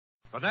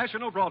The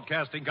National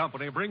Broadcasting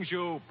Company brings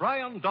you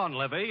Brian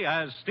Donlevy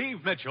as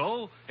Steve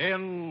Mitchell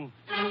in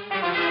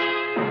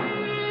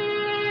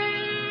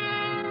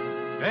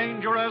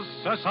Dangerous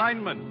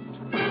Assignment.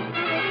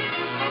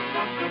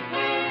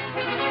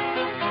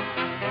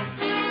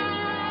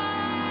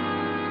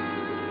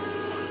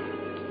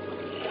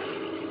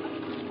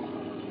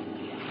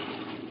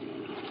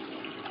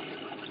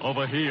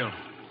 Over here.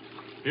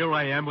 Here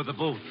I am with the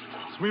boat.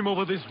 Swim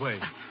over this way.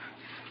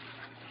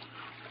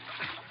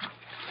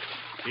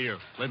 Here,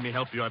 let me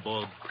help you,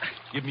 eyeball.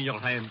 Give me your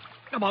hand.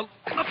 Come on.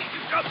 Up.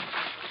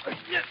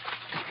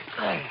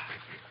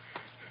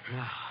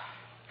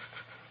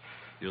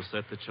 You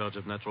set the charge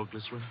of natural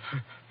glycerin?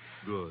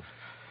 Good.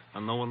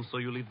 And no one saw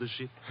you leave the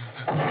ship?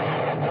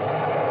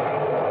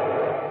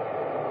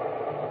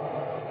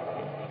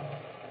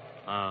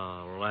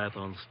 Right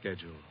on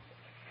schedule.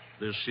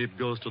 The ship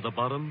goes to the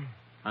bottom,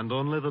 and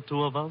only the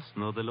two of us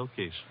know the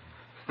location.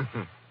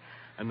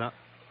 And now...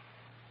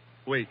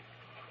 Wait,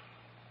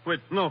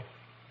 no.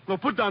 No,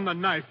 put down the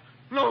knife.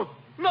 No,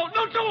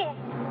 don't!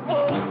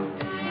 Oh.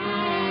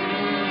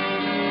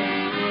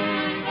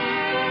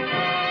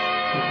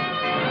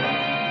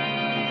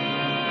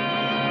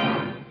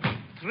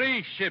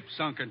 3 ships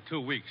sunk in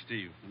 2 weeks,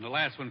 Steve. And the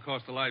last one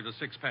cost the lives of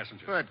 6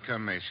 passengers. But,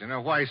 Commissioner,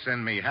 why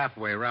send me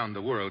halfway around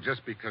the world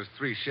just because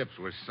 3 ships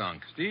were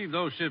sunk? Steve,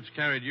 those ships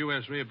carried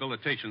U.S.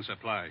 rehabilitation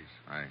supplies.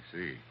 I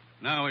see.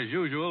 Now, as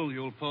usual,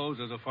 you'll pose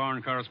as a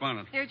foreign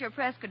correspondent. Here's your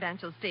press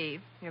credentials,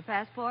 Steve. Your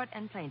passport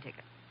and plane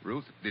ticket.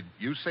 Ruth, did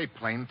you say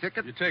plane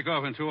ticket? You take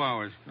off in 2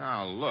 hours.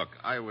 Now, look,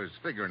 I was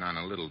figuring on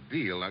a little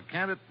deal.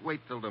 Can't it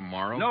wait till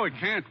tomorrow? No, it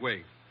can't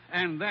wait.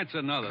 And that's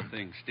another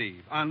thing,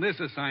 Steve. On this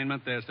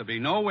assignment, there's to be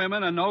no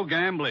women and no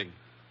gambling.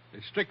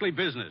 It's strictly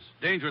business,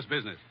 dangerous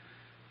business.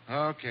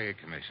 Okay,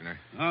 Commissioner.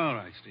 All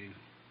right, Steve.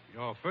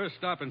 Your first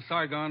stop in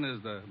Saigon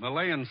is the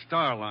Malayan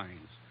Star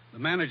Lines. The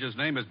manager's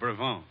name is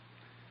Brevant.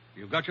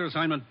 You've got your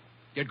assignment.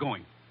 Get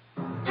going.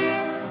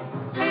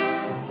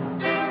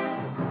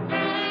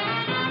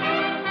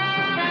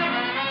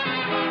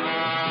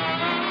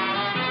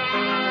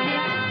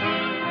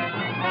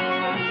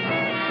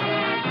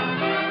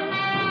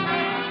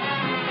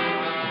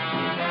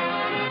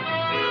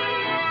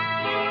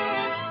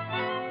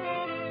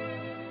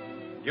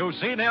 You've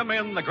seen him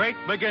in The Great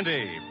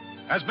McGinty,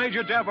 as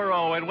Major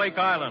Devereaux in Wake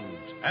Island,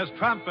 as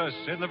Trampas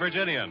in The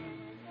Virginian.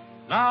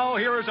 Now,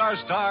 here is our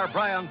star,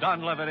 Brian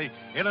Donlevy,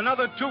 in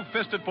another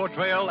two-fisted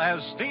portrayal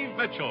as Steve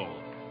Mitchell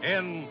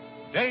in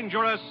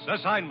Dangerous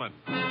Assignment.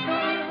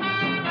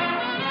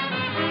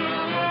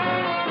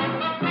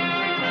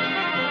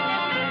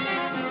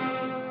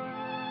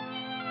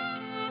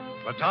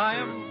 The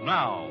time,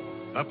 now.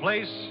 The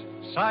place,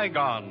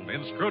 Saigon,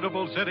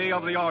 inscrutable city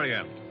of the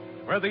Orient,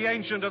 where the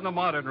ancient and the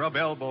modern rub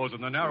elbows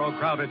in the narrow,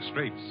 crowded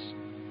streets.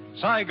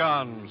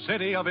 Saigon,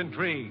 city of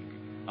intrigue,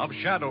 of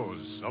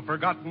shadows, of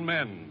forgotten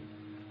men,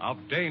 of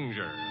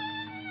danger.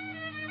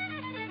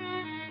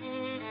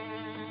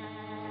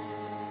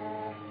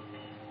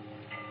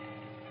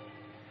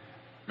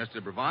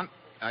 Mr. Brevant,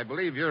 I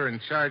believe you're in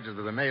charge of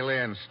the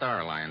Malayan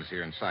Star Lines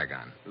here in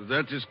Saigon.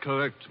 That is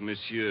correct,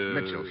 Monsieur...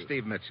 Mitchell,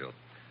 Steve Mitchell.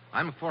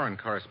 I'm a foreign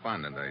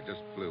correspondent. I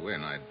just flew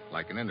in. I'd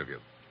like an interview.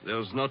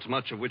 There's not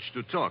much of which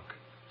to talk.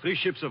 3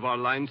 ships of our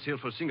line sail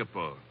for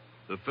Singapore.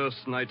 The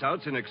first night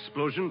out, an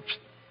explosion,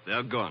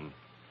 they're gone.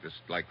 Just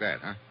like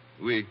that, huh?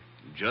 Oui,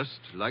 just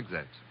like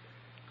that.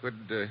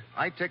 Could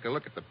I take a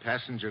look at the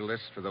passenger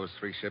list for those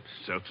 3 ships?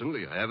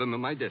 Certainly. I have them on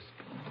my desk.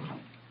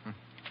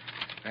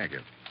 Thank you.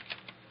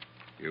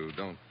 You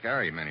don't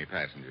carry many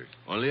passengers.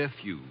 Only a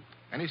few.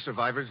 Any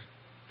survivors?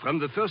 From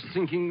the first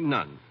sinking,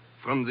 none.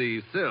 From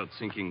the third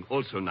sinking,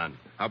 also none.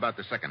 How about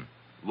the second?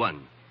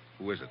 1.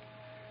 Who is it?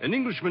 An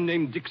Englishman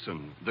named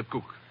Dixon, the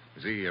cook.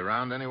 Is he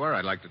around anywhere?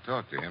 I'd like to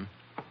talk to him.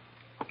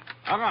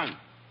 Aran,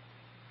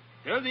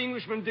 tell the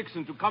Englishman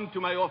Dixon to come to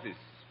my office.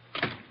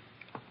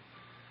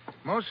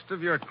 Most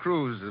of your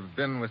crews have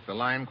been with the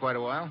line quite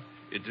a while?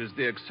 It is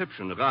the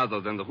exception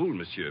rather than the rule,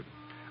 monsieur.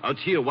 Out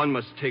here, one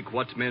must take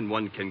what men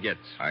one can get.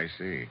 I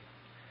see.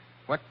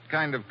 What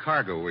kind of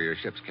cargo were your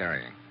ships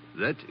carrying?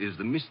 That is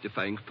the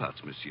mystifying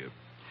part, monsieur.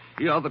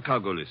 Here are the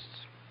cargo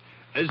lists.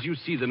 As you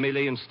see, the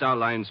Malayan Star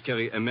Lines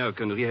carry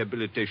American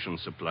rehabilitation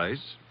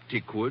supplies,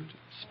 teak wood,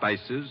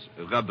 spices,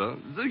 rubber,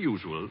 the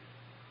usual.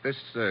 This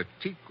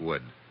teak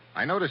wood,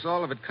 I notice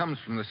all of it comes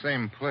from the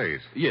same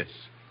place. Yes,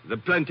 the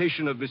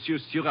plantation of Monsieur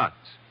Surat.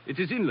 It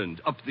is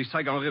inland, up the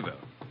Saigon River.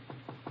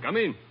 Come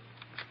in.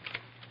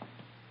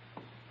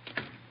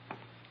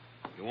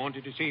 You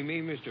wanted to see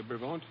me, Mr.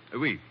 Brevant?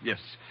 Oui, yes.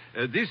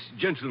 This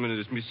gentleman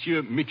is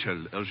Monsieur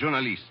Mitchell, a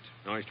journalist.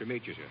 Nice to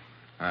meet you, sir.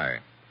 Hi.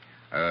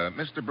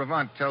 Mr.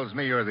 Brevant tells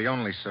me you're the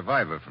only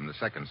survivor from the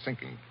second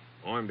sinking.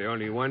 I'm the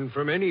only one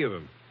from any of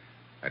them.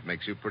 That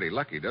makes you pretty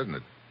lucky, doesn't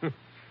it?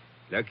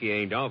 Lucky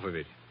ain't off of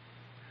it.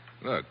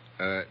 Look,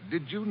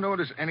 did you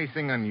notice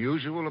anything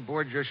unusual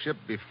aboard your ship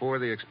before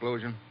the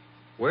explosion?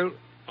 Well,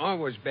 I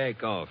was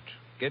back aft,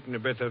 getting a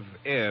breath of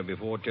air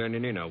before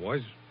turning in, I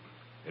was.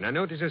 And I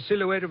noticed a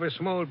silhouette of a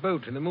small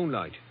boat in the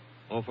moonlight.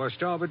 Off our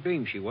starboard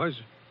beam, she was.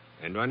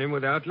 And running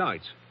without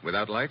lights.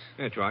 Without lights?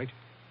 That's right.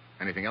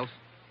 Anything else?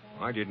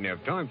 I didn't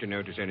have time to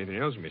notice anything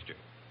else, mister.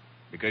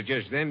 Because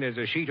just then there's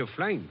a sheet of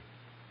flame.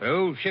 The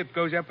whole ship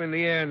goes up in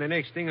the air, and the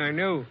next thing I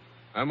know,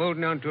 I'm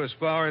holding on to a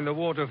spar in the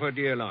water for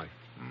dear life.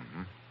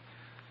 Mm-hmm.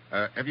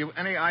 Have you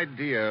any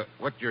idea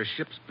what your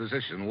ship's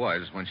position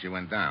was when she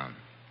went down?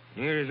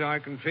 Near as I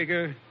can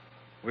figure,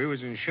 we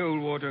was in shoal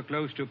water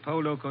close to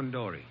Polo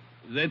Condori.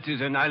 That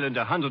is an island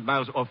 100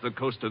 miles off the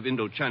coast of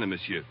Indochina,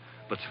 monsieur.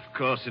 But, of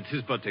course, it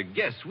is but a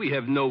guess. We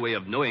have no way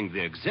of knowing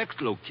the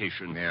exact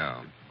location.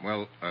 Yeah.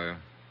 Well,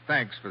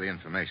 thanks for the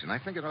information. I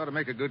think it ought to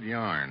make a good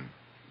yarn.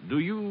 Do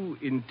you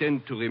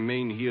intend to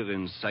remain here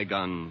in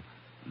Saigon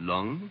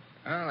long?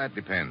 Well, that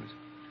depends.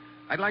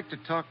 I'd like to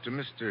talk to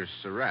Mr.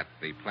 Surratt,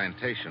 the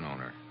plantation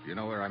owner. Do you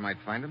know where I might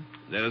find him?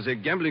 There is a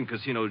gambling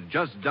casino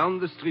just down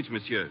the street,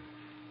 monsieur.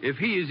 If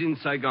he is in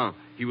Saigon,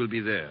 he will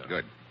be there.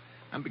 Good.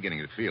 I'm beginning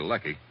to feel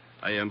lucky.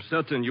 I am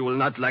certain you will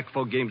not lack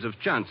for games of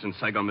chance in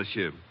Saigon,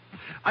 monsieur.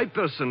 I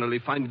personally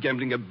find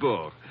gambling a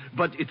bore,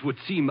 but it would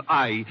seem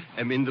I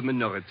am in the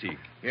minority.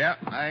 Yeah,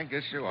 I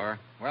guess you are.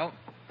 Well,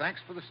 thanks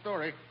for the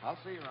story. I'll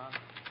see you around.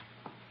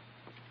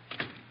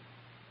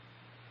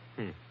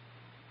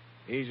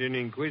 He's an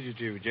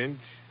inquisitive gent,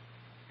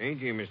 ain't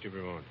he, Mr.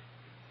 Brevant?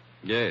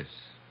 Yes,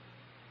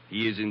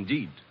 he is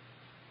indeed.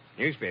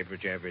 Newspaper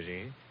chap, is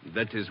he?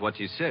 That is what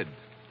he said.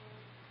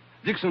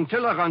 Dixon,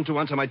 tell Aran to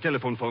answer my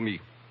telephone for me.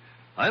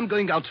 I'm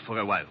going out for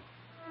a while.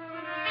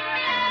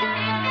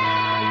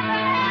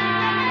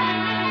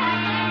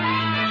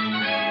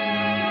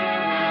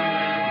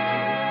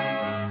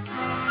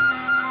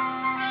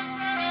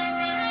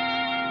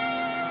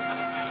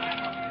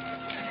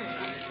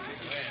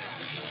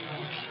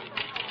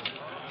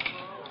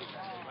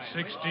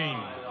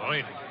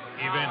 Right.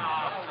 Even.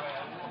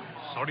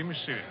 Sorry,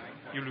 monsieur.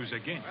 You lose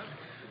again.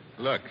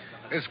 Look,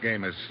 this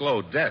game is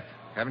slow death.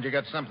 Haven't you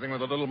got something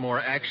with a little more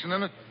action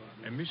in it?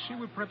 And monsieur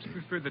would perhaps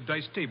prefer the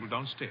dice table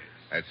downstairs.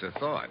 That's a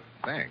thought.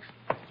 Thanks.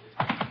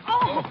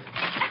 Oh!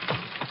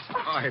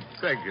 I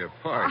beg your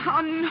pardon.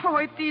 Oh, no,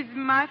 it is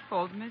my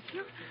fault,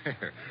 monsieur.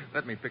 Here,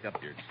 let me pick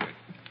up your check.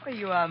 Oh,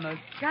 you are most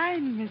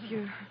kind,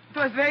 monsieur. It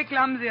was very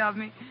clumsy of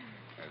me.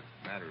 As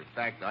a matter of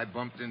fact, I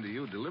bumped into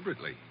you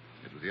deliberately.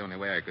 It was the only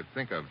way I could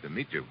think of to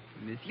meet you.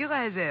 Monsieur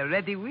has a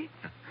ready wit.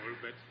 All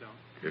bets down.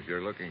 If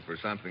you're looking for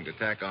something to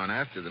tack on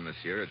after the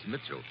monsieur, it's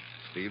Mitchell.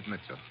 Steve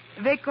Mitchell.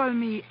 They call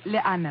me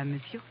Leanna,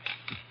 monsieur.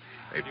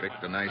 They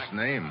picked a nice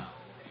name.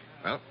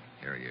 Well,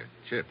 here are your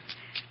chips.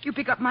 You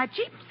pick up my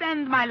chips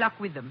and my luck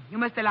with them. You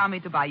must allow me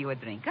to buy you a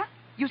drink, huh?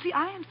 You see,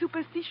 I am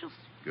superstitious.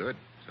 Good.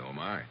 So am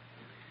I.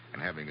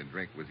 And having a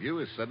drink with you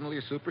is suddenly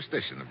a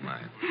superstition of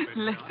mine.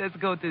 Let us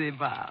go to the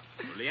bar.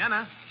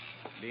 Liana.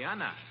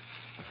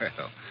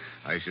 Well,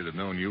 I should have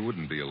known you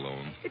wouldn't be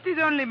alone. It is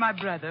only my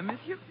brother,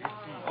 monsieur.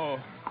 Oh,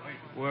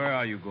 where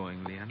are you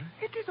going, Liana?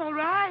 It is all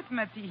right,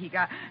 Matik.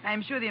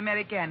 I'm sure the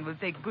American will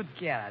take good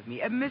care of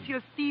me.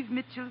 Monsieur Steve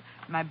Mitchell,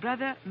 my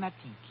brother,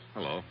 Matik.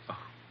 Hello. Oh,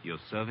 your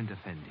servant,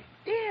 Effendi.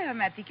 Here,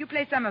 Matik, you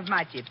play some of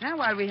my chips now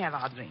while we have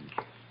our drink.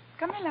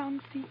 Come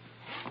along, Steve.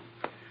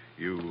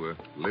 You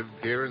live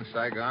here in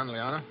Saigon,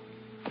 Liana?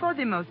 For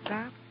the most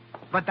part.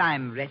 But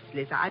I'm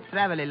restless. I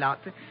travel a lot.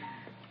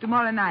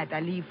 Tomorrow night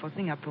I leave for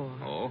Singapore.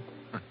 Oh?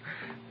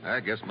 I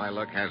guess my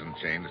luck hasn't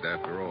changed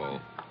after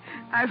all.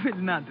 I will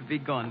not be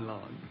gone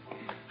long.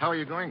 How are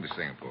you going to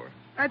Singapore?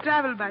 I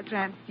travel by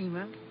tramp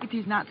steamer. It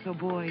is not so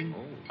boring.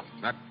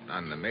 Oh, not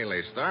on the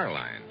Malay Star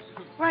Lines.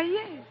 Why,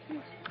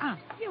 yes. Ah,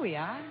 here we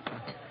are.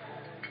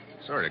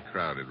 Sort of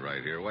crowded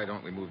right here. Why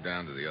don't we move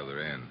down to the other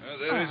end?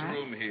 There is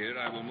room here.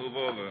 I will move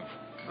over.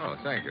 Oh,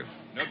 thank you.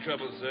 No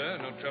trouble, sir.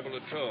 No trouble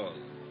at all.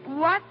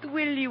 What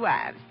will you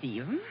have,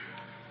 Stephen?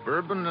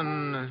 Bourbon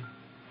and...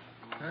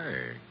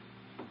 Hey,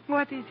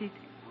 What is it?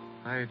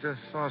 I just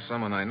saw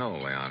someone I know,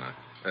 Leanna.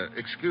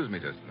 Excuse me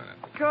just a minute.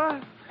 Of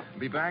course.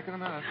 Be back in a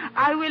minute.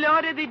 I will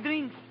order the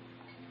drinks.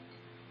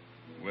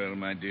 Well,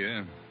 my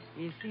dear,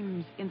 He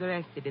seems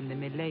interested in the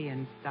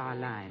Malayan Star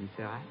Line,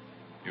 sir.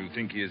 you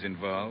think he is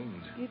involved?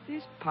 It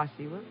is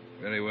possible.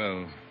 Very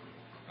well.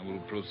 I will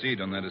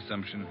proceed on that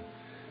assumption.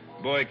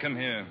 Boy, come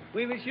here.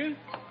 Oui, monsieur?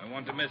 I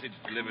want a message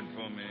delivered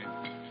for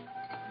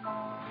me.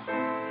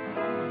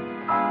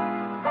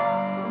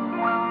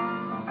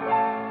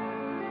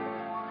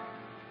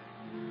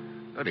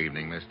 Good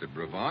evening, Mr.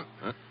 Brevant.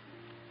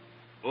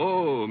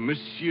 Oh,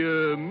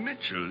 Monsieur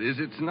Mitchell, is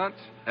it not?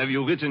 Have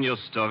you written your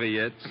story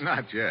yet?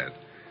 Not yet.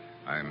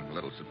 I'm a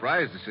little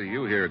surprised to see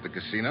you here at the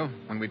casino.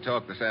 When we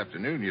talked this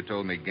afternoon, you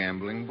told me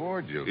gambling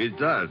bored you. It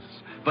does.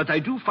 But I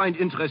do find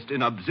interest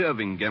in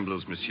observing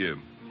gamblers, monsieur.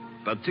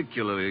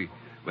 Particularly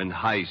when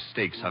high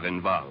stakes are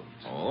involved.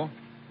 Oh?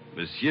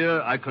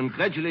 Monsieur, I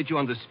congratulate you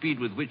on the speed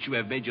with which you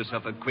have made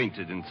yourself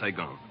acquainted in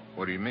Saigon.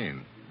 What do you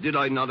mean? Did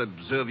I not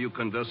observe you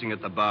conversing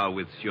at the bar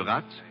with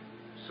Surratt?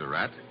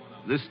 Surratt?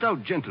 The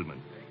stout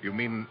gentleman. You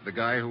mean the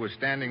guy who was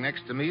standing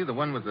next to me, the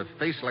one with the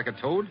face like a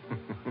toad?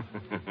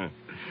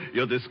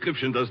 Your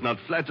description does not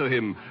flatter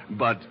him,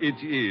 but it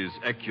is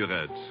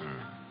accurate.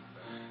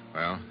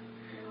 Well,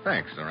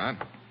 thanks, Surratt.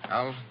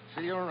 I'll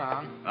See you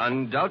around.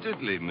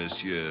 Undoubtedly,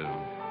 monsieur.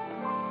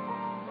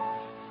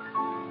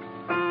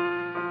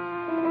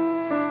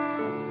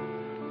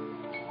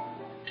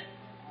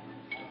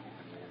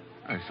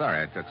 I'm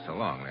sorry I took so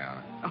long,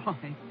 Leona. Oh,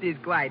 it is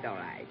quite all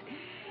right.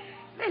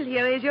 Well,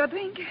 here is your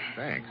drink.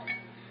 Thanks.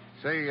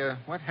 Say,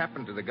 what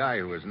happened to the guy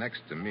who was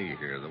next to me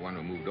here, the one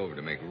who moved over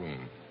to make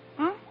room?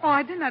 Huh? Oh,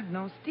 I do not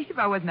know, Steve.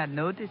 I was not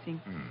noticing.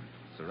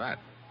 Surratt.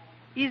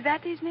 Is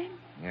that his name?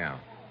 Yeah.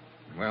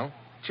 Well,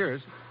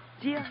 cheers.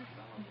 Cheers.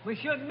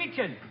 Monsieur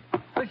Mitchell.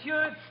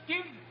 Monsieur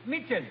Steve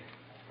Mitchell.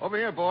 Over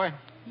here, boy.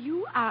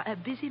 You are a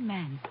busy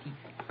man,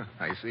 Steve.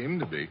 I seem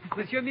to be.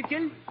 Monsieur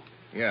Mitchell?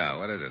 Yeah,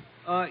 what is it?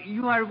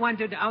 You are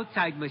wanted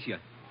outside, monsieur.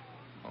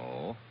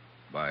 Oh?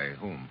 By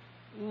whom?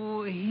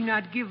 Oh, he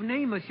not give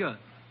name, monsieur.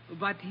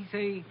 But he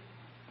say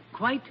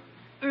quite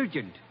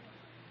urgent.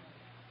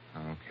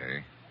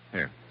 Okay.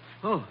 Here.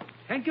 Oh,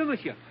 thank you,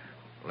 monsieur.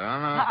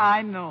 Leona.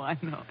 I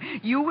know.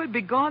 You will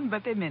be gone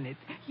but a minute.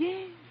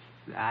 Yes,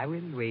 I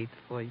will wait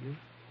for you.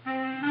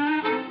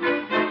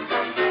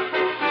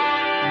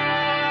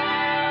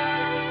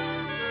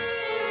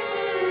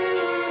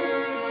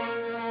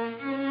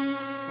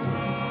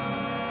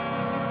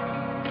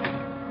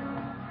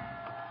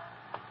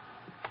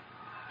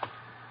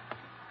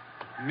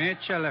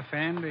 Mitchell,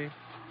 Effendi.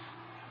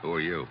 Who are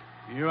you?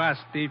 You are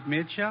Steve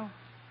Mitchell?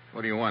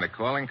 What do you want, a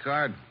calling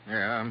card?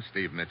 Yeah, I'm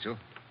Steve Mitchell.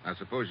 I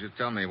suppose you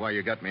tell me why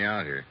you got me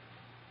out here.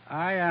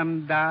 I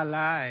am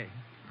Dalai.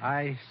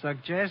 I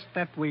suggest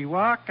that we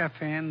walk,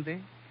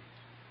 Effendi.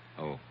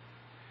 Oh.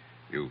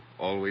 You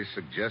always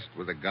suggest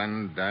with a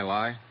gun,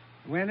 Dalai?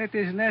 When it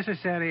is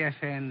necessary,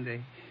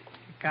 Effendi.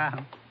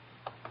 Come.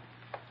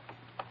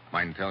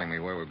 Mind telling me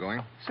where we're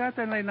going?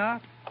 Certainly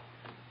not.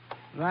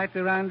 Right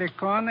around the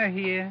corner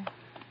here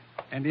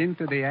and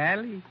into the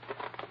alley.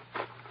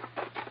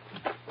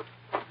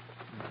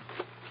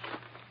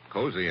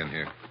 Cozy in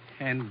here.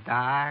 And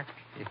dark,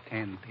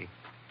 Effendi.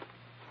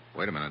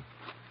 Wait a minute.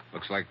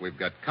 Looks like we've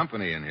got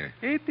company in here.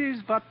 It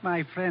is but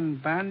my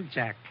friend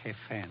Banjak,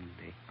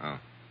 Effendi. Oh,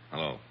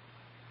 hello.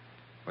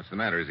 What's the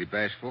matter? Is he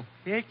bashful?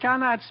 He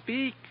cannot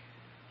speak.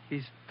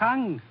 His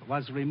tongue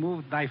was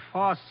removed by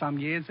force some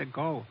years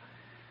ago.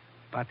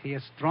 But he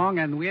is strong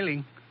and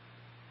willing.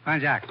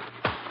 Banjak.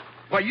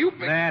 Why, you...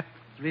 That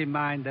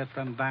reminder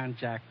from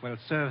Banjak will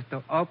serve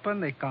to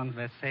open the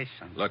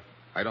conversation. Look,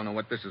 I don't know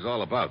what this is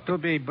all about. To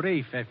be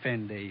brief,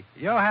 Effendi,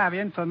 you have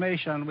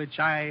information which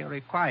I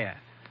require.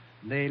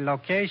 The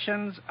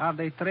locations of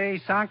the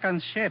 3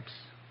 sunken ships.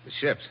 The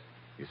ships?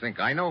 You think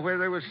I know where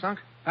they were sunk?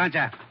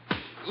 Banjak.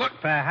 Look.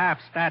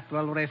 Perhaps that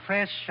will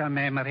refresh your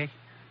memory.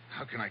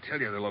 How can I tell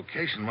you the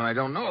location when I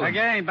don't know them?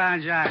 Again,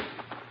 Banjak.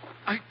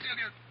 I tell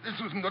you, this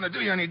wasn't going to do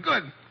you any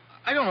good.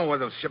 I don't know where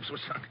those ships were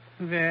sunk.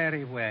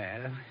 Very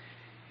well.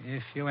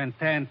 If you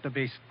intend to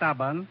be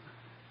stubborn,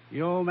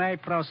 you may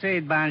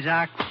proceed,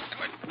 Banjak.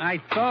 I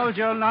told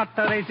you not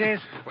to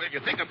resist. Well, you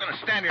think I'm going to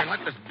stand here and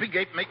let this big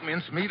ape make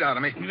mincemeat out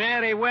of me?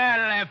 Very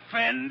well,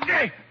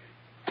 Effendi.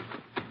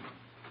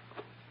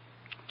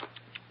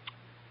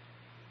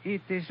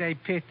 It is a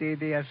pity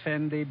the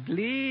Effendi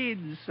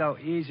bleeds so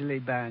easily,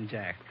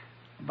 Banjak.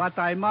 But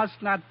I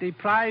must not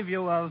deprive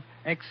you of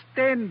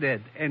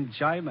extended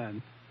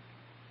enjoyment.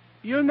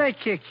 You may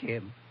kick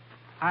him.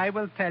 I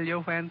will tell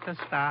you when to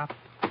stop.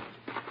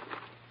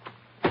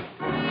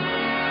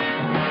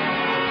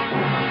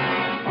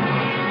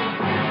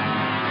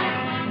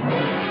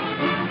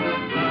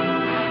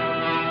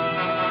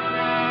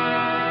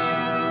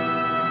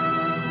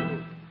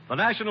 The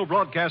National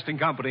Broadcasting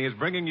Company is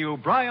bringing you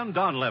Brian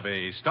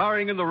Donlevy,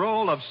 starring in the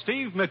role of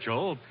Steve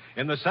Mitchell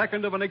in the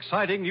second of an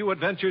exciting new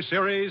adventure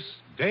series,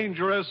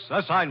 Dangerous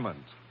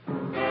Assignment.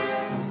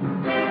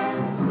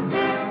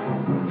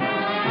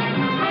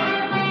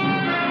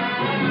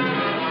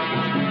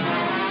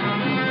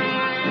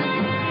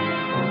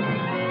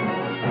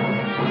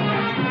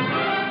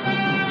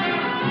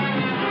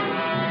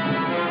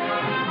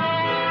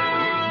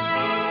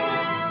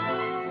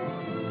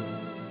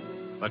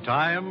 The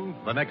time,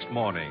 the next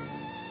morning.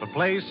 The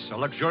place, a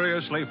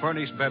luxuriously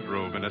furnished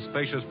bedroom in a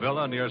spacious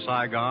villa near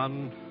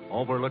Saigon,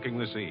 overlooking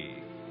the sea.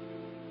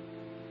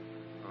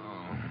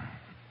 Oh.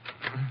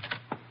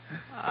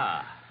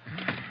 Ah.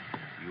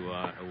 You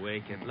are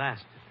awake at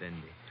last,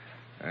 Effendi.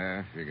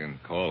 If you can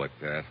call it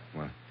that.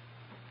 Well,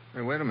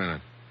 hey, wait a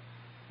minute.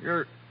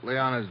 You're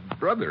Leona's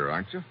brother,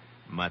 aren't you?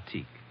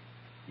 Matik,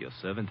 your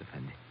servant,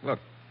 Effendi. Look,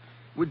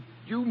 would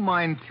you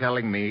mind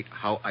telling me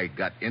how I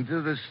got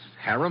into this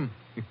harem?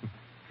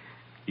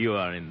 You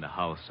are in the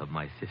house of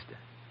my sister,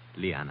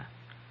 Liana.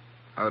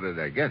 How did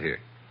I get here?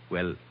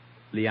 Well,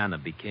 Liana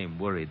became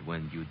worried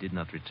when you did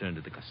not return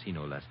to the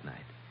casino last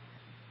night.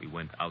 We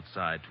went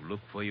outside to look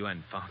for you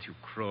and found you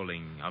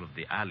crawling out of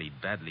the alley,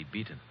 badly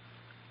beaten.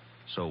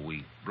 So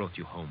we brought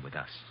you home with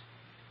us.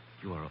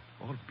 You are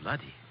all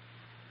bloody.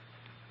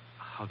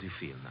 How do you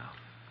feel now?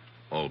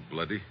 All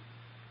bloody.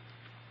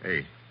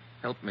 Hey,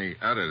 help me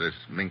out of this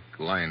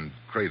mink-lined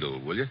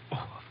cradle, will you? Oh,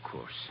 of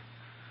course.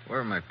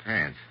 Where are my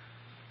pants?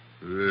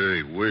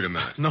 Hey, wait a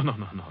minute. No.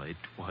 It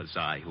was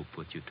I who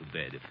put you to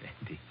bed,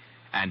 Effendi.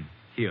 And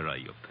here are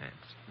your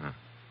pants. Oh,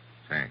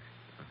 thanks.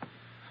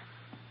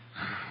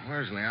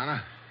 Where's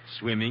Liana?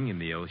 Swimming in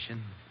the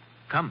ocean.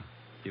 Come,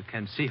 you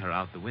can see her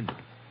out the window.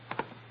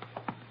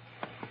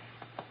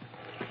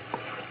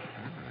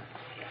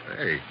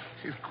 Hey,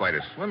 she's quite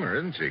a swimmer,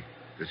 isn't she?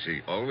 Does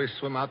she always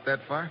swim out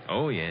that far?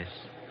 Oh, yes.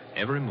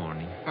 Every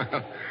morning.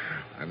 Well,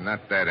 I'm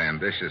not that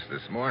ambitious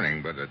this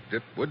morning, but a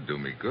dip would do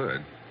me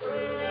good.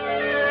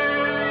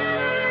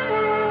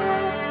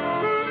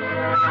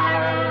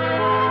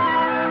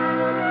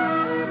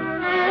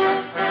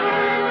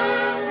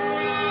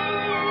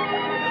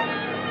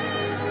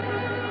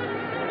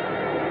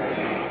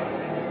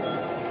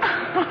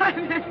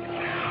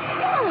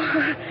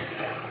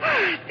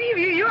 Steve,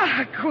 you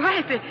are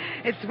quite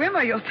a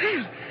swimmer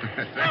yourself.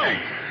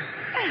 Thanks.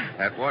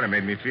 That water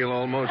made me feel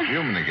almost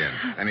human again.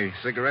 Any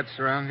cigarettes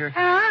around here?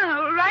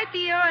 Right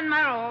here in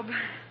my robe.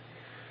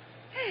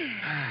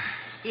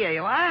 Here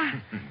you are.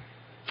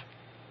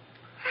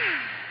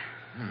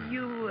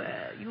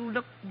 You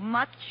look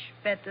much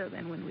better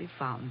than when we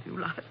found you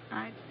last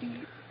night,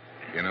 Steve.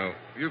 You know,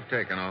 you've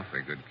taken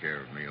awfully good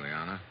care of me,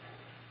 Liana.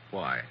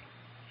 Why?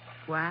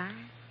 Why?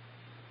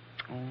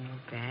 Oh,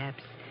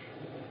 perhaps.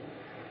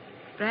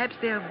 Perhaps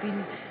there have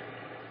been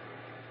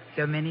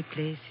so many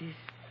places,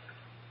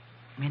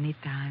 many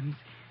times,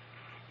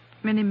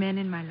 many men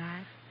in my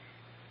life.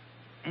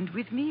 And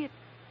with me, it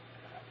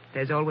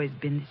has always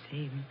been the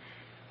same.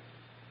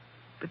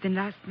 But then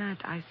last night,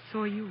 I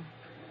saw you.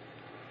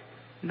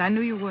 And I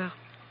knew you were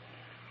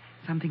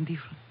something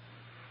different.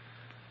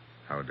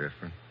 How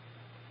different?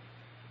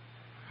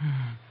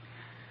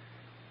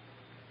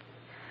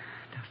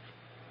 Does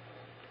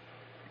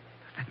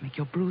that make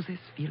your bruises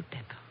feel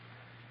better?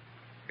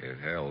 It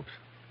helps.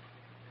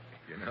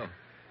 You know,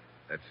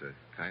 that's a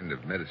kind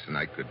of medicine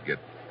I could get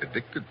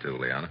addicted to,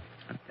 Liana.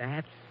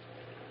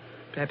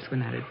 Perhaps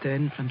when I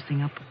return from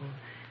Singapore,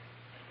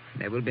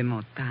 there will be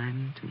more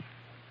time to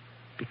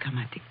become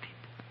addicted.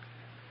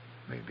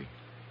 Maybe.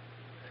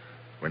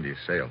 When do you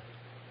sail?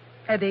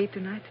 At 8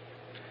 tonight.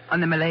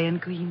 On the Malayan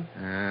Queen.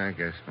 I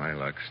guess my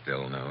luck's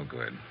still no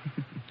good.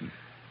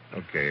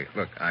 Okay,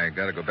 look, I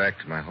gotta go back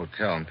to my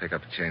hotel and pick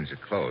up a change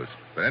of clothes.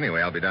 But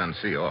anyway, I'll be down to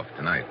see you off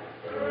tonight.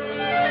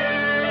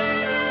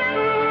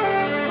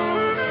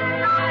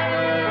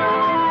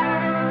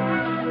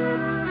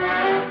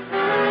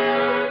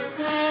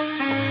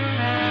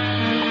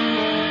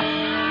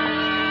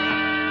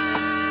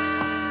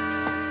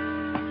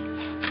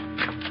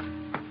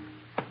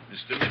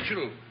 Mr.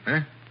 Mitchell.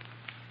 Huh?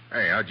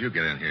 Hey, how'd you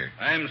get in here?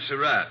 I'm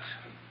Surratt.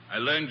 I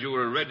learned you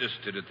were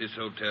registered at this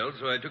hotel,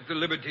 so I took the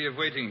liberty of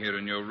waiting here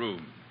in your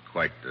room.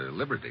 Quite the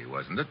liberty,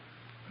 wasn't it?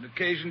 When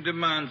occasion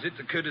demands it,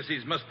 the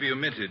courtesies must be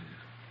omitted.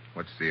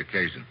 What's the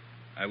occasion?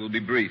 I will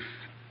be brief.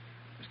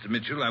 Mr.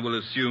 Mitchell, I will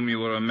assume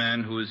you are a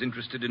man who is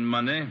interested in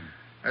money.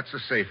 That's a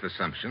safe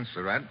assumption,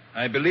 Surratt.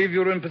 I believe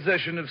you're in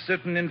possession of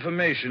certain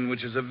information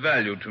which is of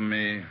value to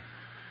me.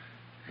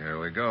 Here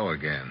we go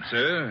again.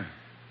 Sir?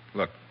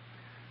 Look,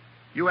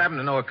 you happen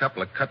to know a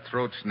couple of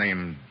cutthroats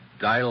named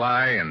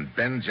Dilai and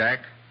Benjack?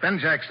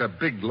 Benjack's a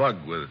big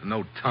lug with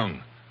no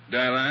tongue.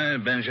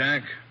 Dilai,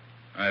 Benjack?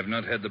 I have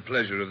not had the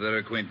pleasure of their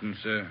acquaintance,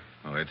 sir.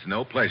 Oh, it's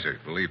no pleasure,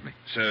 believe me.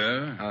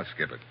 Sir? I'll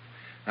skip it.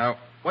 Now,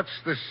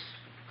 what's this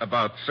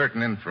about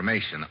certain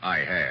information I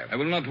have? I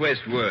will not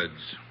waste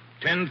words.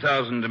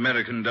 10,000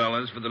 American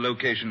dollars for the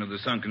location of the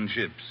sunken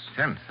ships.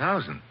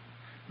 10,000?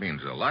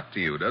 Means a lot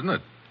to you, doesn't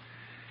it?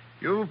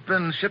 You've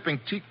been shipping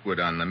teakwood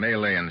on the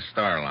Malayan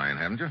Star Line,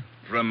 haven't you?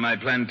 From my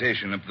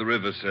plantation up the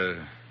river,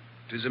 sir.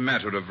 It is a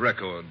matter of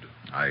record.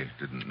 I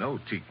didn't know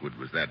teakwood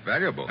was that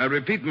valuable. I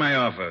repeat my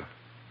offer.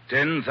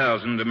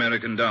 10,000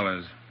 American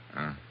dollars.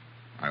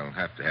 I'll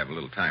have to have a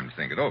little time to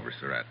think it over,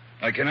 Surratt.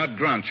 I cannot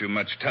grant you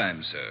much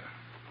time, sir.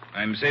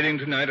 I'm sailing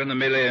tonight on the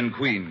Malayan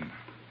Queen.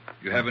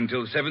 You have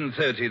until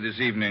 7:30 this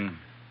evening.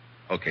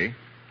 Okay.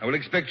 I will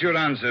expect your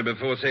answer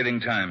before sailing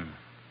time.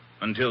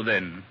 Until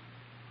then,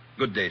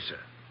 good day, sir.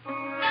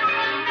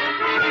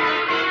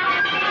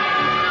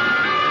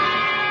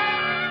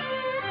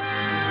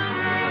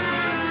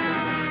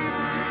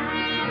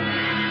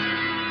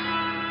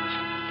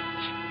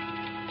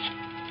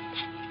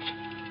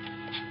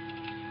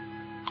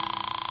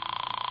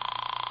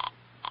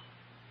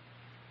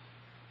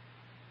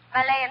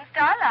 Malayan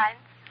Starline.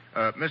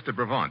 Mr.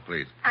 Brevant,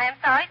 please. I am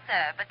sorry,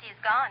 sir, but he's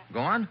gone.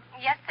 Gone?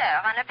 Yes,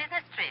 sir, on a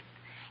business trip.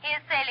 He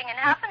is sailing in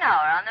half an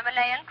hour on the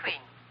Malayan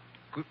Queen.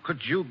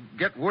 Could you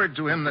get word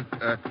to him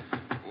that...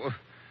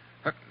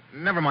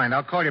 never mind,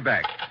 I'll call you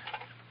back.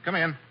 Come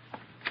in.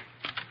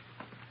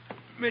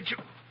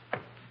 Mitchell.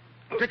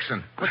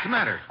 Dixon, what's the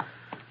matter?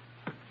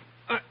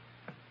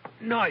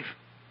 Knife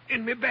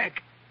in my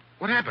back.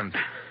 What happened?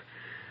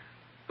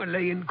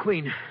 Malayan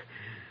Queen.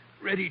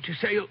 Ready to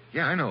sail.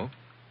 Yeah, I know.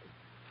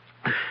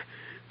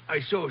 I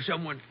saw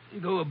someone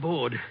go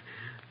aboard.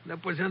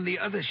 That was on the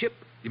other ship.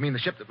 You mean the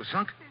ship that was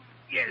sunk?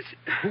 Yes.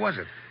 Who was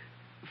it?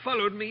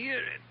 Followed me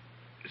here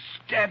and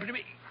stabbed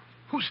me.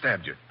 Who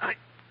stabbed you?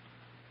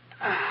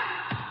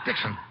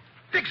 Dixon!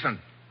 Dixon!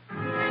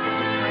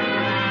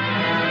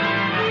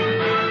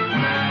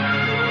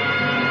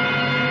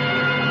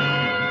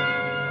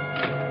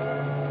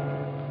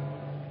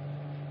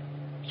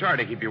 Sorry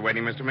to keep you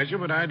waiting, Mr. Mitchell,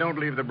 but I don't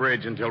leave the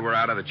bridge until we're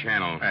out of the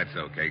channel. That's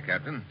okay,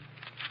 Captain.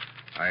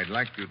 I'd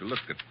like you to look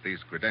at these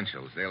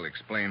credentials. They'll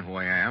explain who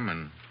I am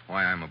and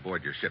why I'm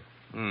aboard your ship.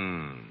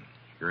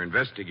 You're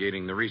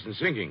investigating the recent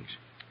sinkings.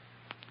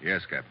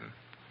 Yes, Captain.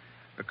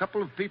 A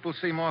couple of people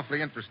seem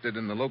awfully interested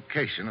in the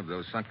location of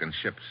those sunken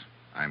ships.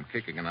 I'm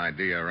kicking an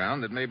idea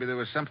around that maybe there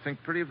was something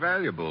pretty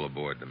valuable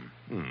aboard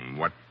them.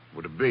 What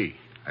would it be?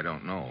 I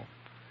don't know.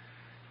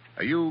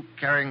 Are you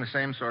carrying the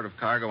same sort of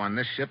cargo on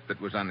this ship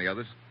that was on the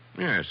others?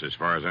 Yes, as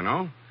far as I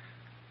know.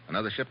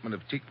 Another shipment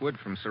of teak wood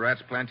from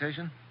Surratt's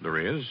plantation? There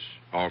is.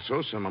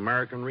 Also, some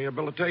American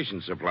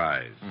rehabilitation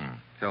supplies.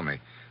 Tell me,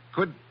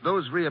 could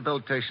those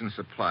rehabilitation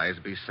supplies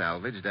be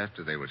salvaged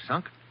after they were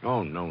sunk?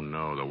 Oh,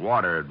 no. The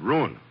water had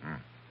ruined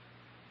them.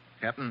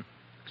 Captain,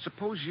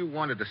 suppose you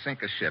wanted to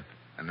sink a ship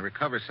and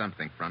recover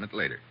something from it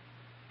later.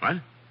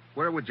 What?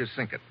 Where would you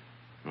sink it?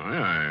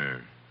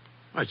 Well,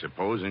 I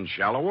suppose in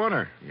shallow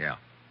water. Yeah.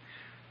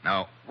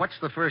 Now, what's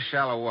the first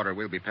shallow water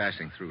we'll be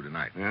passing through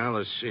tonight? Well,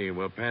 let's see.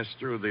 We'll pass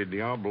through the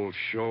Diablo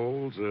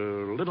Shoals a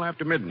little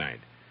after midnight.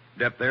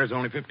 Depth there is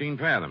only 15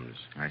 fathoms.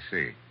 I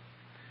see.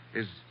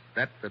 Is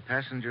that the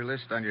passenger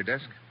list on your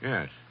desk?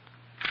 Yes.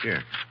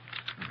 Here.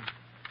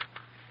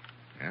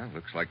 Yeah,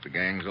 looks like the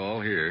gang's all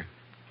here.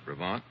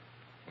 Brevant,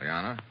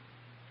 Liana,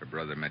 her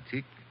brother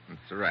Matique, and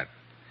Surratt.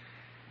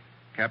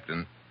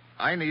 Captain,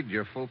 I need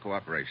your full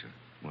cooperation.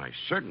 Why,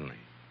 certainly.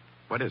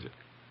 What is it?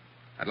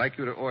 I'd like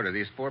you to order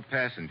these 4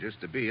 passengers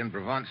to be in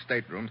Brevant's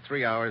stateroom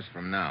 3 hours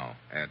from now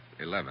at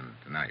 11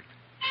 tonight.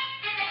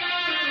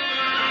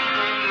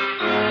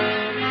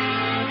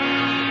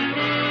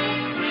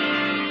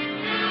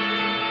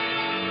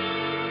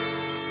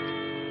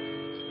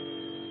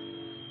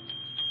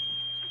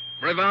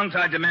 Brevant,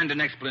 I demand an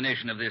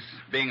explanation of this,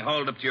 being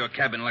hauled up to your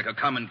cabin like a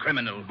common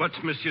criminal. But,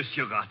 Monsieur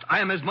Surratt, I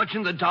am as much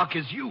in the dark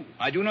as you.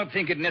 I do not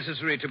think it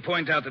necessary to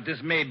point out that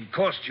this may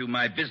cost you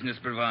my business,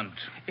 Brevant.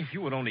 If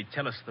you would only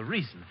tell us the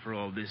reason for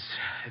all this,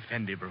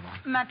 Effendi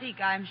Brevant. Matik,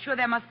 I'm sure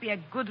there must be a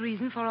good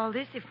reason for all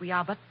this. If we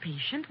are but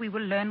patient, we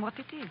will learn what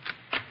it is.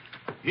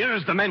 Here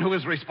is the man who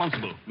is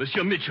responsible,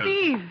 Monsieur Mitchell.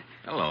 Steve!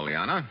 Hello,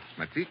 Liana.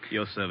 Matique.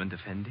 Your servant,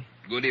 Effendi.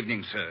 Good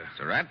evening, sir.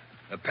 Surratt.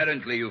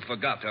 Apparently you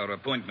forgot our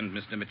appointment,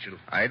 Mr. Mitchell.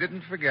 I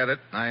didn't forget it.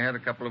 I had a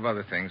couple of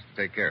other things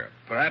to take care of.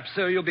 Perhaps,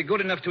 sir, you'll be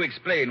good enough to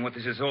explain what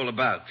this is all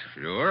about.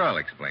 Sure, I'll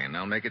explain.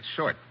 I'll make it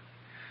short.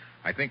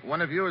 I think one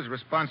of you is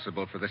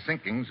responsible for the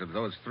sinkings of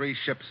those 3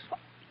 ships.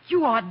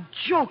 You are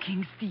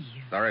joking, Steve.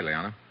 Sorry,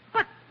 Liana.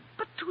 But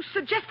to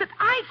suggest that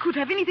I could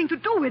have anything to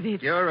do with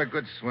it. You're a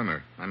good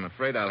swimmer. I'm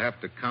afraid I'll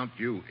have to count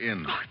you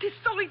in. Oh, it is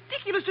so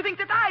ridiculous to think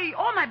that I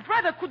or my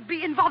brother could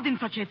be involved in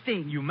such a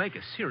thing. You make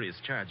a serious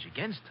charge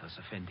against us,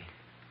 Effendi.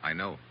 I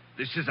know.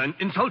 This is an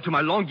insult to my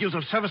long years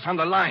of service on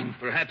the line.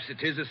 Perhaps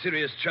it is a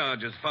serious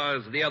charge as far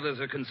as the others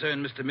are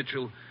concerned, Mr.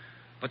 Mitchell.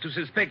 But to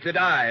suspect that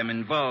I am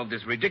involved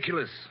is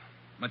ridiculous.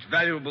 Much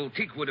valuable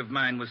teak wood of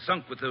mine was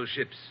sunk with those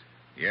ships.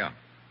 Yeah.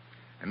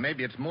 And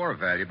maybe it's more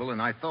valuable than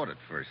I thought at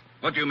first.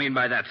 What do you mean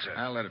by that, sir?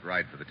 I'll let it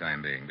ride for the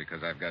time being,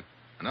 because I've got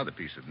another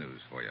piece of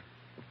news for you.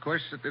 Of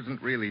course, it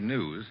isn't really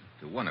news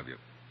to one of you.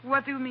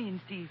 What do you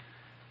mean, Steve?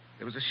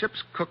 There was a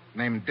ship's cook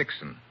named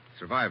Dixon,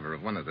 survivor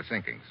of one of the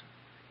sinkings.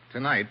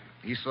 Tonight,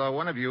 he saw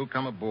one of you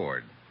come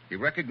aboard. He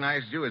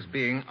recognized you as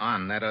being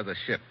on that other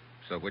ship.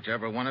 So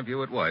whichever one of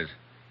you it was,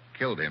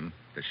 killed him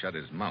to shut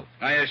his mouth.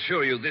 I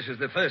assure you, this is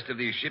the first of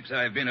these ships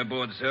I have been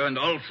aboard, sir, and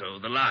also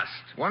the last.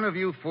 One of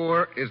you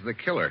 4 is the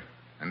killer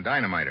and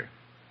dynamiter.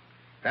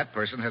 That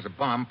person has a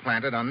bomb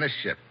planted on this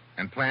ship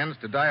and plans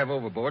to dive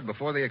overboard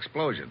before the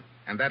explosion.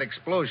 And that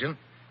explosion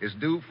is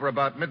due for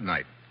about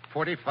midnight,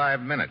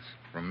 45 minutes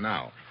from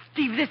now.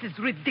 Steve, this is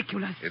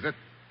ridiculous. Is it?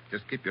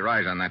 Just keep your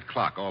eyes on that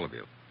clock, all of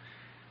you.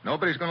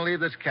 Nobody's going to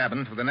leave this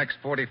cabin for the next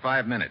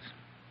 45 minutes.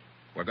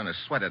 We're going to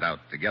sweat it out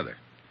together.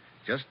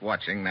 Just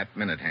watching that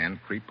minute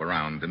hand creep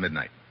around to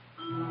midnight.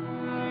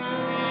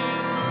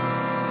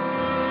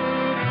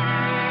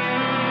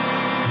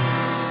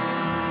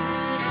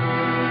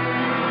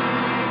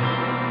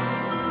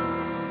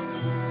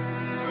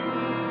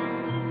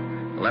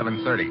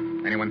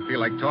 $11:30. Anyone feel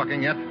like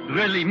talking yet?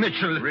 Really,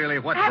 Mitchell? Really,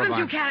 what? Haven't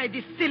you carried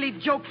this silly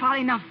joke far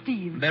enough,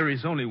 Steve? There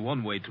is only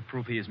one way to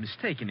prove he is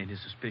mistaken in his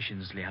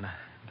suspicions, Liana.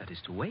 That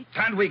is to wait.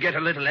 Can't we get a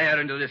little air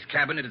into this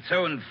cabin? It's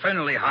so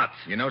infernally hot.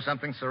 You know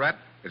something, Surratt?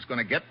 It's going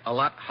to get a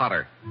lot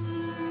hotter.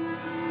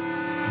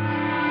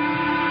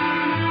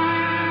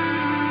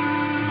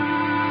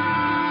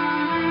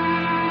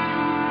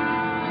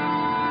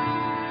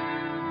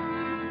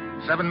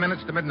 Seven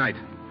minutes to midnight.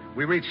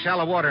 We reach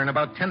shallow water in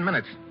about 10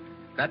 minutes.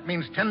 That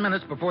means 10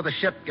 minutes before the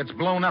ship gets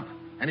blown up.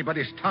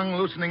 Anybody's tongue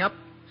loosening up?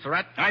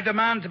 Surratt? I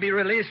demand to be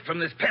released from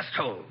this pest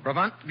hole.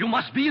 Brevant? You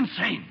must be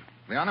insane.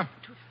 Liana?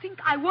 To think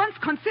I once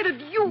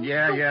considered you...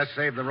 Yeah,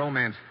 save the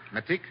romance.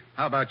 Matique,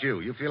 how about you?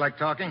 You feel like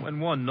talking? When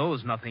one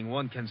knows nothing,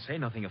 one can say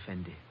nothing,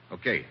 Effendi.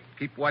 Okay,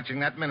 keep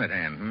watching that minute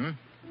hand,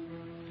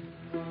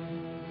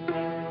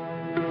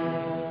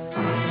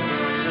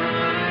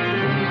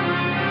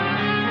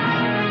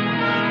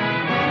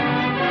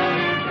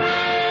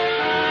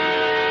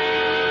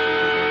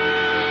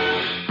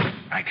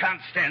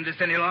 can't stand this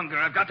any longer.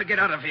 I've got to get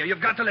out of here.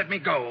 You've got to let me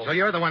go. So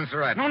you're the one,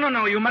 Surratt?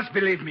 No. You must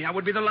believe me. I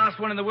would be the last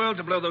one in the world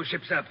to blow those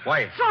ships up.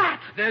 Why? Surratt!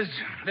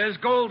 There's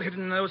gold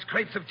hidden in those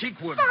crates of teak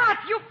wood. Surratt,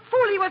 you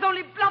fool. He was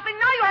only bluffing.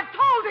 Now you have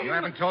told him. You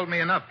haven't told me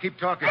enough. Keep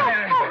talking.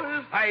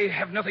 I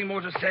have nothing more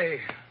to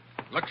say.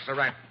 Look,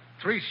 Surratt,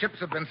 3 ships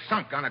have been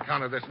sunk on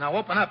account of this. Now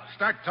open up.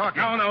 Start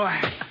talking. No.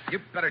 You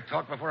better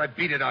talk before I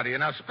beat it out of you.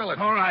 Now spill it.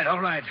 All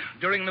right.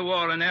 During the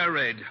war, an air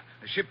raid,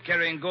 a ship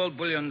carrying gold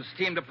bullion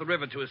steamed up the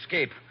river to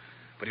escape,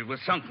 but it was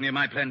sunk near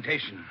my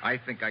plantation. I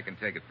think I can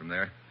take it from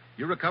there.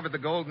 You recovered the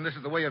gold, and this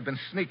is the way you've been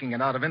sneaking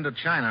it out of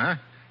Indochina, huh?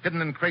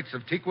 Hidden in crates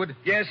of teakwood?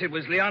 Yes, it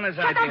was Liana's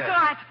Shut idea. up,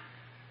 Surratt.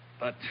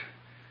 But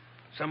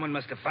someone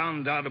must have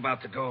found out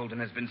about the gold and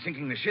has been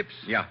sinking the ships.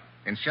 Yeah,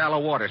 in shallow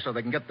water so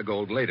they can get the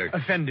gold later.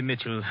 Effendi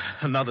Mitchell,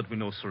 now that we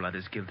know Surratt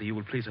is guilty, you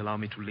will please allow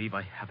me to leave.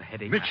 I have a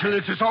headache. Mitchell,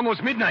 it is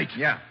almost midnight.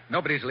 Yeah,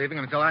 nobody's leaving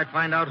until I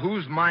find out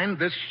who's mined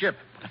this ship.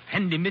 But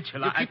Effendi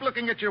Mitchell, You keep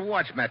looking at your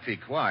watch,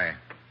 Matik. Why?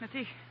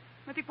 Matik,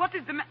 what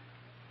is the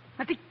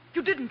Matik,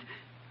 you didn't.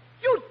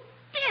 You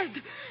did.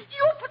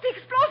 You put the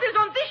explosives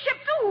on this ship,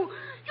 too.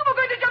 You were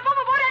going to jump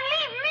overboard and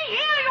leave me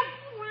here, you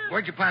fool.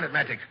 Where'd you plant it,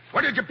 Matik?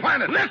 Where did you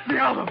plant it? Let me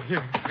out of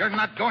here. You're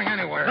not going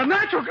anywhere. The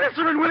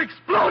nitroglycerin will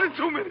explode in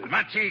 2 minutes.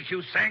 Matik,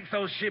 you sank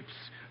those ships.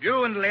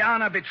 You and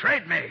Liana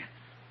betrayed me.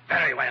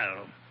 Very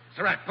well.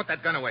 Surratt, put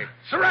that gun away.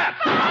 Surratt!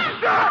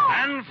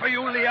 And for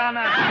you,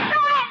 Liana.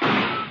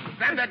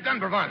 Stand that gun,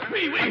 Bravant.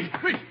 Wait.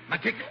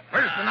 Matik,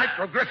 where's the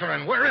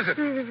nitroglycerin? Where is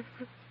it?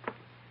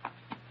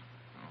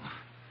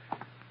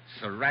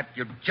 Surratt,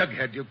 you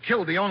jughead. You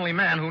killed the only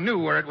man who knew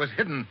where it was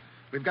hidden.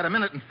 We've got 1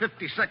 minute and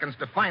 50 seconds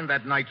to find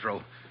that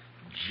nitro.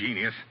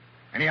 Genius.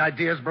 Any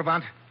ideas,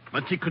 Bravant?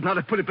 Matik could not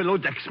have put it below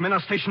decks. Men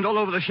are stationed all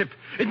over the ship.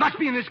 It must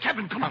be in his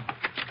cabin. Come on.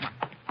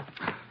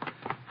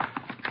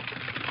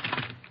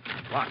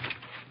 What?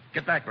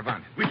 Get back,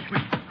 Bravant. Wait.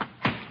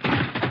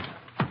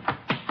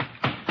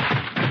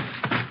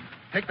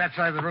 Take that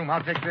side of the room.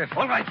 I'll take this.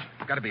 All right.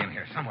 It's got to be in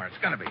here somewhere. It's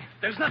got to be.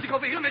 There's nothing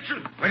over here,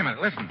 Mitchell. Wait a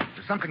minute. Listen.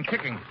 There's something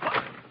kicking.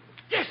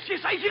 Yes,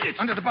 I hit it.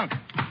 Under the bunk.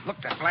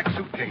 Look, that black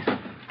suitcase.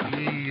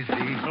 Easy.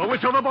 Throw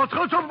it overboard,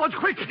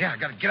 quick. Yeah, I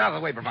got to get out of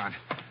the way, Bravant.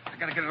 I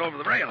got to get it over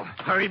the rail.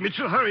 Hurry,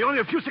 Mitchell, hurry. Only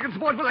a few seconds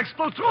more, it will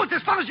explode. Throw it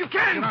as far as you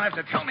can. You don't have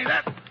to tell me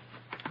that.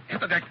 Hit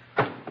the deck.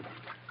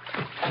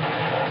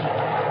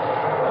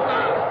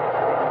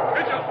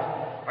 Mitchell!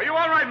 Are you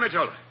all right,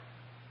 Mitchell?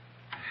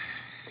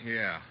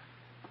 Yeah.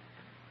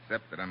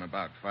 Except that I'm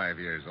about 5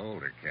 years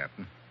older,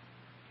 Captain.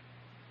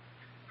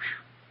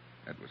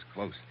 Whew. That was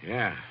close.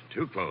 Yeah,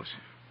 too close.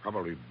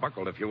 Probably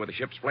buckled a few of the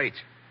ship's plates.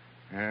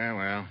 Yeah,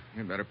 well,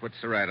 you better put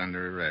Surratt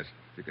under arrest.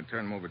 You can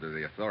turn him over to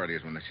the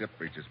authorities when the ship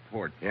reaches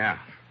port. Yeah.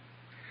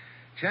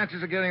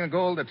 Chances of getting the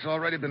gold that's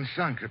already been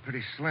sunk are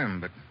pretty slim,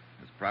 but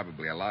there's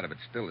probably a lot of it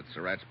still at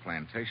Surratt's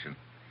plantation.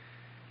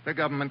 The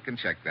government can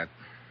check that.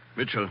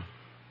 Mitchell,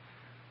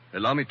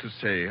 allow me to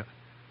say,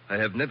 I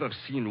have never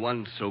seen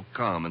one so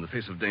calm in the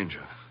face of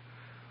danger.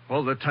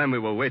 All the time we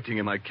were waiting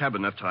in my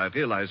cabin after I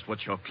realized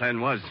what your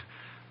plan was,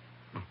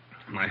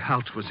 my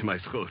heart was in my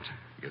throat.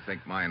 You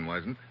think mine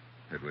wasn't?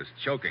 It was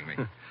choking me.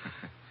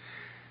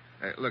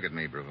 Look at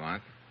me,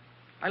 Bravant.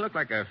 I look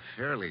like a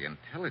fairly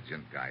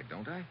intelligent guy,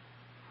 don't I?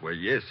 Well,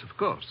 yes, of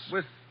course.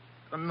 With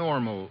a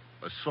normal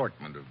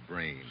assortment of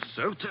brains.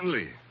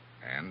 Certainly.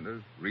 And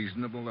a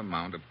reasonable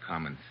amount of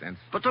common sense.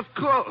 But of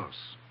course.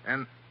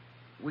 And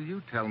will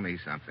you tell me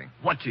something?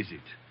 What is it?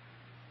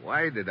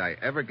 Why did I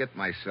ever get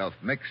myself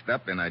mixed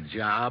up in a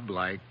job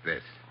like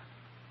this?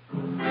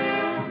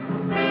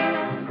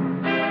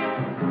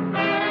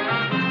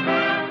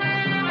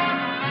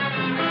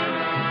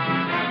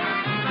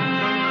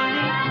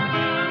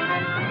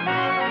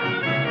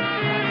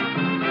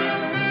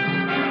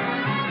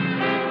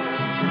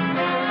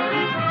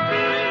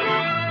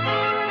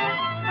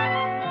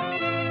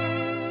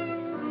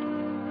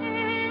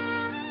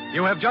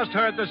 You have just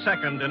heard the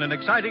second in an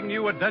exciting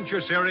new adventure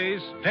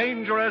series,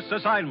 Dangerous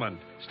Assignment,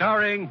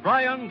 starring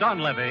Brian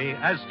Donlevy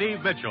as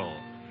Steve Mitchell.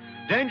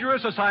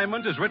 Dangerous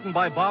Assignment is written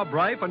by Bob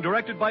Reif and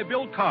directed by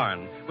Bill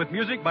Karn, with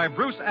music by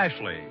Bruce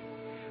Ashley.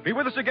 Be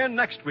with us again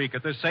next week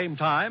at this same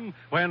time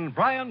when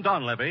Brian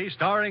Donlevy,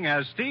 starring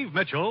as Steve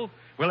Mitchell,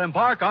 will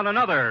embark on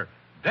another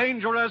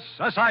Dangerous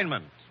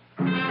Assignment.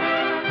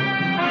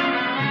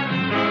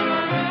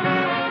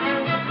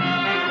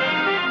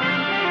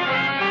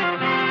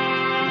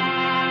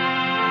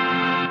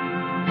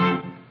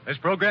 This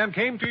program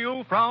came to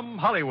you from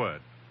Hollywood.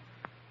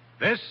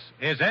 This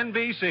is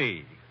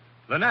NBC,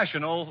 the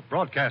national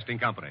broadcasting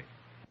company.